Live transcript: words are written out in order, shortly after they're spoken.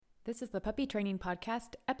This is the Puppy Training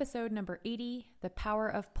Podcast, episode number 80, The Power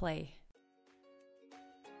of Play.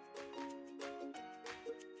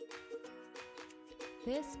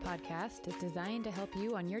 This podcast is designed to help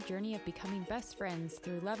you on your journey of becoming best friends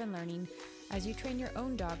through love and learning as you train your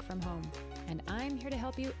own dog from home. And I'm here to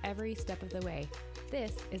help you every step of the way.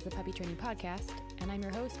 This is the Puppy Training Podcast, and I'm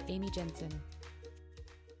your host, Amy Jensen.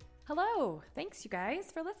 Hello! Thanks, you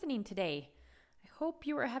guys, for listening today. I hope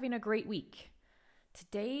you are having a great week.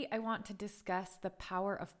 Today, I want to discuss the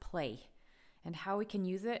power of play and how we can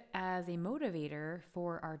use it as a motivator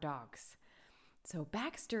for our dogs. So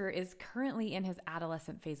Baxter is currently in his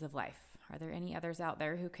adolescent phase of life. Are there any others out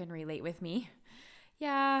there who can relate with me?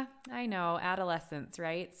 Yeah, I know, adolescence,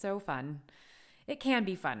 right? So fun. It can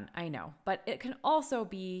be fun, I know, but it can also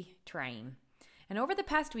be trying. And over the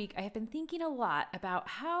past week, I have been thinking a lot about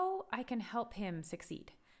how I can help him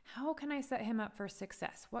succeed. How can I set him up for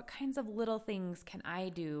success? What kinds of little things can I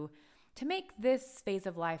do to make this phase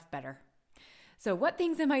of life better? So what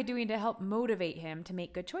things am I doing to help motivate him to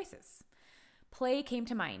make good choices? Play came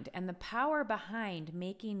to mind, and the power behind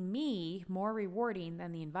making me more rewarding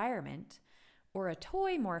than the environment, or a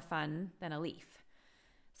toy more fun than a leaf.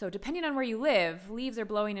 So depending on where you live, leaves are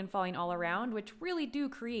blowing and falling all around, which really do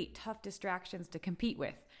create tough distractions to compete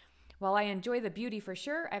with. While I enjoy the beauty for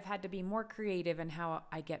sure, I've had to be more creative in how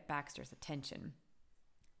I get Baxter's attention.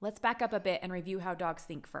 Let's back up a bit and review how dogs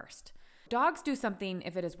think first. Dogs do something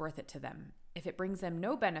if it is worth it to them. If it brings them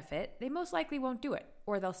no benefit, they most likely won't do it,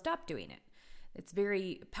 or they'll stop doing it. It's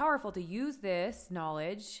very powerful to use this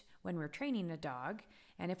knowledge when we're training a dog,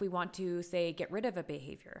 and if we want to, say, get rid of a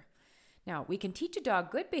behavior. Now, we can teach a dog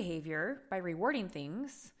good behavior by rewarding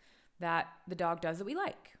things that the dog does that we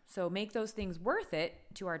like. So make those things worth it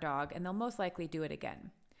to our dog, and they'll most likely do it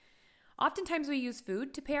again. Oftentimes we use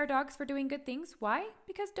food to pay our dogs for doing good things. Why?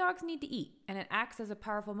 Because dogs need to eat, and it acts as a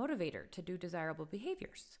powerful motivator to do desirable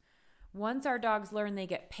behaviors. Once our dogs learn they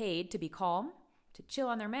get paid to be calm, to chill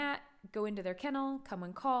on their mat, go into their kennel, come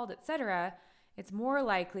when called, etc., it's more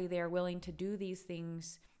likely they are willing to do these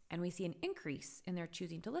things, and we see an increase in their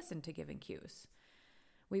choosing to listen to given cues.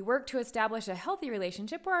 We work to establish a healthy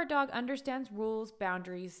relationship where our dog understands rules,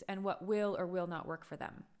 boundaries, and what will or will not work for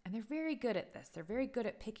them. And they're very good at this. They're very good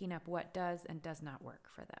at picking up what does and does not work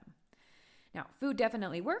for them. Now, food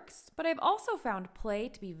definitely works, but I've also found play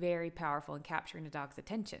to be very powerful in capturing a dog's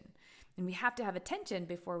attention. And we have to have attention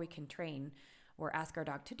before we can train or ask our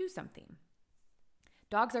dog to do something.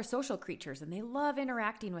 Dogs are social creatures and they love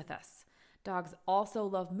interacting with us. Dogs also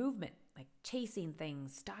love movement, like chasing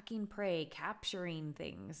things, stalking prey, capturing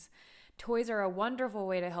things. Toys are a wonderful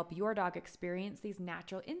way to help your dog experience these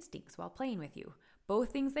natural instincts while playing with you.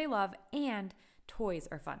 Both things they love, and toys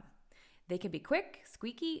are fun. They can be quick,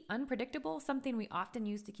 squeaky, unpredictable, something we often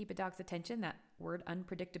use to keep a dog's attention, that word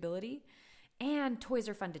unpredictability. And toys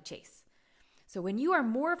are fun to chase. So when you are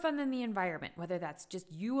more fun than the environment, whether that's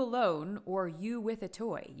just you alone or you with a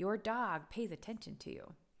toy, your dog pays attention to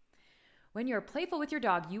you. When you're playful with your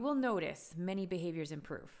dog, you will notice many behaviors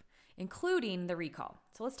improve, including the recall.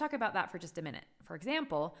 So let's talk about that for just a minute. For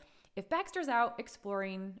example, if Baxter's out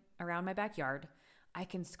exploring around my backyard, I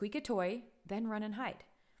can squeak a toy, then run and hide.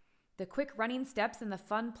 The quick running steps and the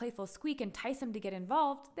fun, playful squeak entice him to get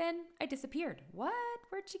involved, then I disappeared. What?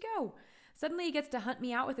 Where'd she go? Suddenly he gets to hunt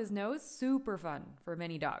me out with his nose. Super fun for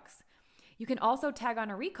many dogs. You can also tag on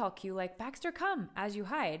a recall cue like, Baxter, come, as you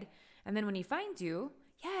hide. And then when he finds you,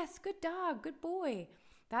 yes, good dog, good boy,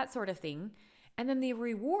 that sort of thing. And then the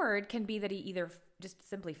reward can be that he either just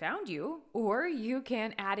simply found you, or you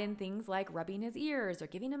can add in things like rubbing his ears or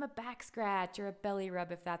giving him a back scratch or a belly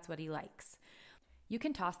rub if that's what he likes. You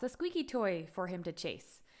can toss the squeaky toy for him to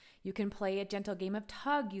chase. You can play a gentle game of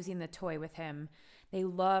tug using the toy with him. They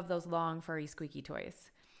love those long, furry, squeaky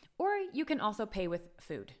toys. Or you can also pay with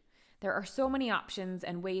food. There are so many options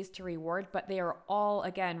and ways to reward, but they are all,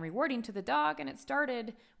 again, rewarding to the dog, and it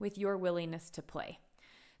started with your willingness to play.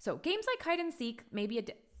 So games like hide and seek may be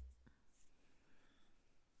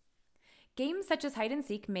Games such as hide and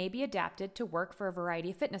seek may be adapted to work for a variety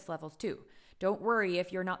of fitness levels too. Don't worry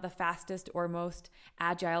if you're not the fastest or most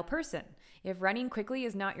agile person. If running quickly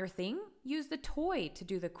is not your thing, use the toy to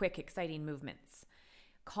do the quick, exciting movements.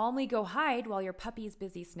 Calmly go hide while your puppy is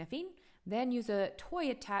busy sniffing, then use a toy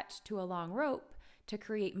attached to a long rope to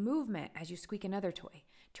create movement as you squeak another toy,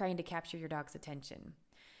 trying to capture your dog's attention.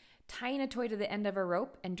 Tying a toy to the end of a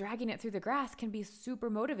rope and dragging it through the grass can be super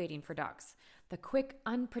motivating for dogs. The quick,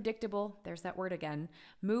 unpredictable, there's that word again,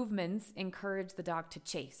 movements encourage the dog to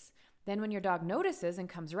chase. Then when your dog notices and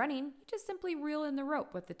comes running, you just simply reel in the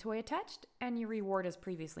rope with the toy attached and you reward as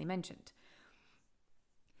previously mentioned.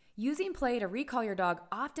 Using play to recall your dog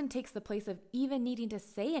often takes the place of even needing to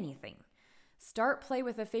say anything. Start play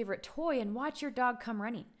with a favorite toy and watch your dog come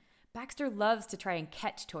running. Baxter loves to try and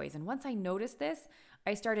catch toys, and once I noticed this,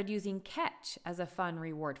 I started using catch as a fun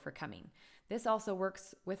reward for coming. This also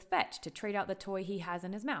works with fetch to trade out the toy he has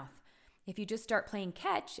in his mouth. If you just start playing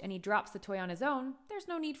catch and he drops the toy on his own, there's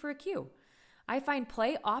no need for a cue. I find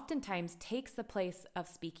play oftentimes takes the place of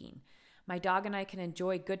speaking. My dog and I can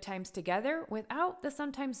enjoy good times together without the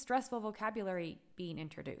sometimes stressful vocabulary being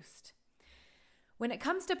introduced. When it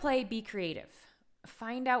comes to play, be creative.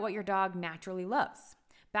 Find out what your dog naturally loves.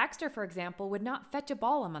 Baxter, for example, would not fetch a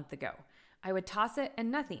ball a month ago. I would toss it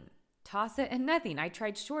and nothing. Toss it and nothing. I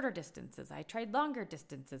tried shorter distances. I tried longer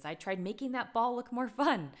distances. I tried making that ball look more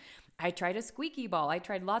fun. I tried a squeaky ball. I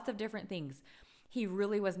tried lots of different things. He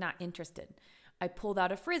really was not interested. I pulled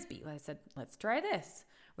out a Frisbee. I said, let's try this.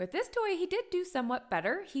 With this toy, he did do somewhat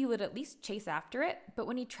better. He would at least chase after it, but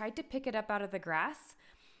when he tried to pick it up out of the grass,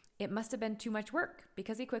 it must have been too much work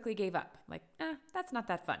because he quickly gave up. Like, that's not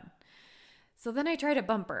that fun. So then I tried a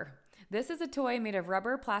bumper. This is a toy made of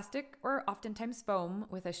rubber, plastic, or oftentimes foam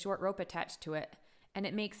with a short rope attached to it, and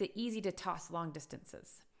it makes it easy to toss long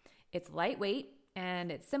distances. It's lightweight,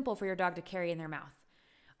 and it's simple for your dog to carry in their mouth.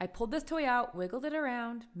 I pulled this toy out, wiggled it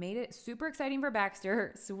around, made it super exciting for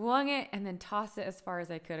Baxter, swung it, and then tossed it as far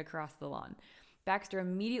as I could across the lawn. Baxter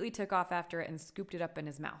immediately took off after it and scooped it up in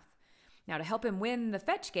his mouth. Now, to help him win the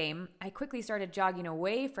fetch game, I quickly started jogging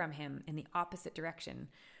away from him in the opposite direction,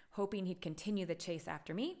 hoping he'd continue the chase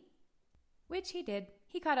after me, which he did.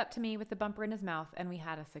 He caught up to me with the bumper in his mouth, and we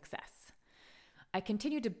had a success. I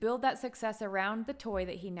continued to build that success around the toy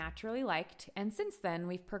that he naturally liked, and since then,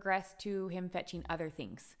 we've progressed to him fetching other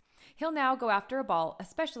things. He'll now go after a ball,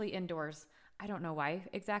 especially indoors. I don't know why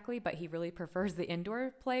exactly, but he really prefers the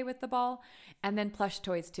indoor play with the ball, and then plush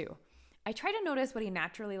toys too. I try to notice what he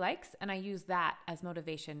naturally likes, and I use that as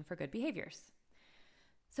motivation for good behaviors.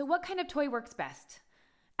 So what kind of toy works best?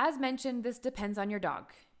 As mentioned, this depends on your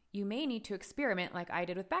dog. You may need to experiment like I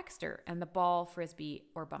did with Baxter and the ball, Frisbee,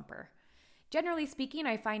 or bumper. Generally speaking,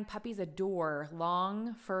 I find puppies adore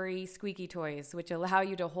long, furry, squeaky toys, which allow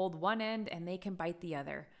you to hold one end and they can bite the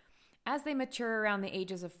other. As they mature around the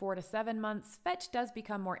ages of 4 to 7 months, fetch does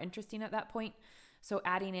become more interesting at that point, so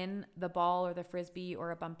adding in the ball or the Frisbee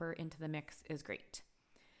or a bumper into the mix is great.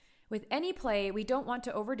 With any play, we don't want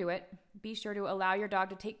to overdo it. Be sure to allow your dog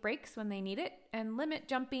to take breaks when they need it and limit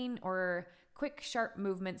jumping or quick, sharp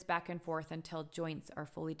movements back and forth until joints are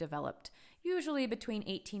fully developed, usually between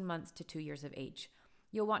 18 months to 2 years of age.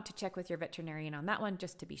 You'll want to check with your veterinarian on that one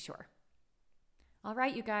just to be sure. All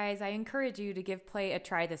right, you guys, I encourage you to give play a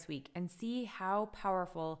try this week and see how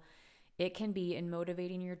powerful it can be in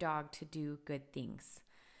motivating your dog to do good things.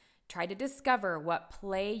 Try to discover what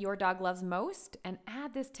play your dog loves most and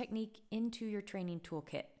add this technique into your training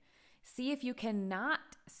toolkit. See if you cannot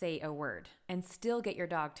say a word and still get your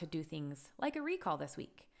dog to do things like a recall this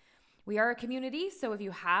week. We are a community, so if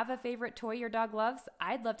you have a favorite toy your dog loves,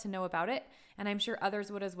 I'd love to know about it, and I'm sure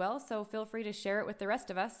others would as well, so feel free to share it with the rest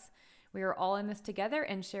of us. We are all in this together,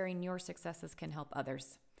 and sharing your successes can help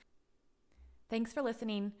others. Thanks for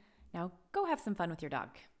listening. Now go have some fun with your dog.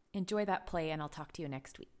 Enjoy that play, and I'll talk to you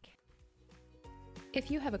next week. If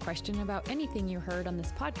you have a question about anything you heard on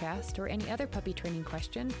this podcast or any other puppy training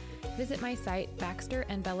question, visit my site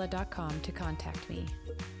baxterandbella.com to contact me.